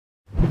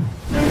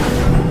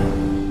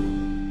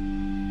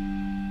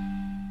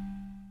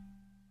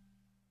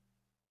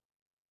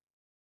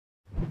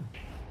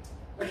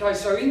Okay,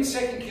 so in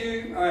second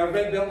Q,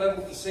 red belt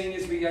level for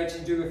seniors, we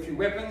actually do a few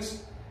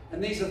weapons.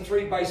 And these are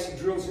 3 basic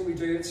drills that we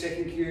do at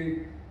second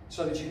Q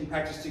so that you can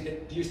practice to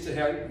get used to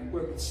how you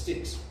work with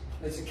sticks.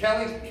 There's a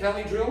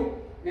Cali drill.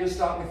 We're going to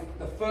start with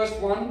the first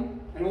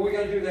one, and all we're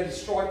going to do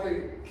is strike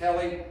the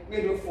Cali. We're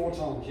going to do it 4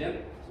 times, yeah?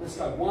 So let's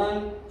go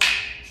 1,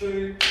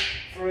 2,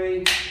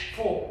 3,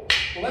 4.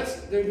 Well,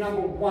 let's do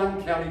number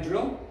 1 Cali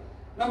drill.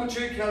 Number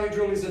 2 Cali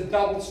drill is a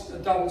double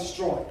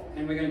strike,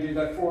 and we're going to do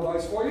 4 of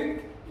those for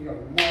you. You go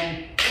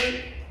 1,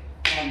 2,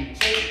 1,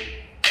 2.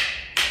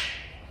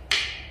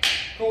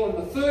 Cool, and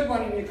the third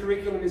one in your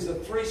curriculum is a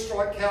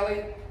 3-strike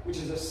Cali, which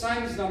is the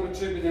same as number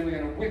 2, but then we're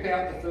going to whip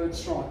out the 3rd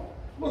strike.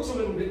 Looks a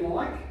little bit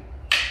like.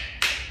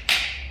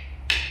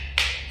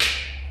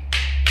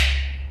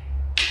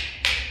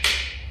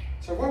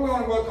 So what we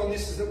want to work on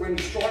this is that when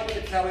we strike with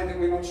the Cali, that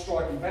we're not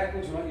striking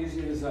backwards, we're not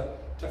using it as a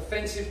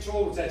defensive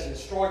tool, it's actually a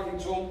striking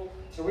tool.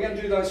 So we're going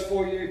to do those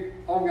for you.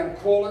 I'm going to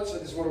call it, so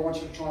this is what I want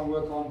you to try and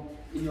work on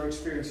in your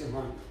experience at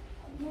home.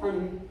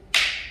 1,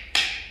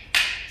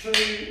 2,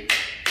 3,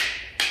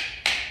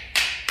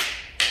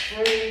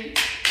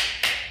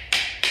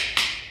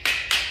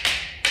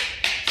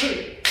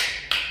 2,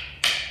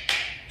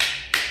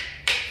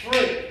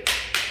 3,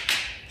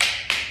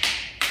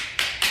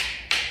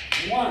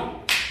 1,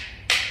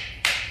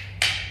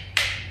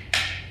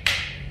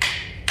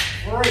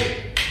 3,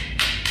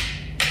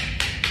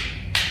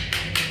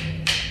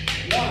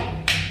 1.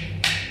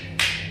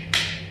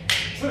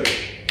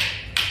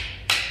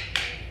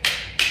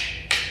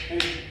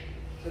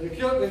 So the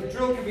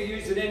drill can be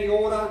used in any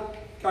order,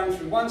 going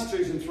through 1s,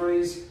 2s and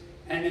 3s,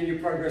 and then you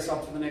progress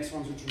up to the next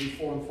ones, which will be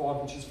 4 and 5,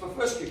 which is for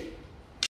first kick.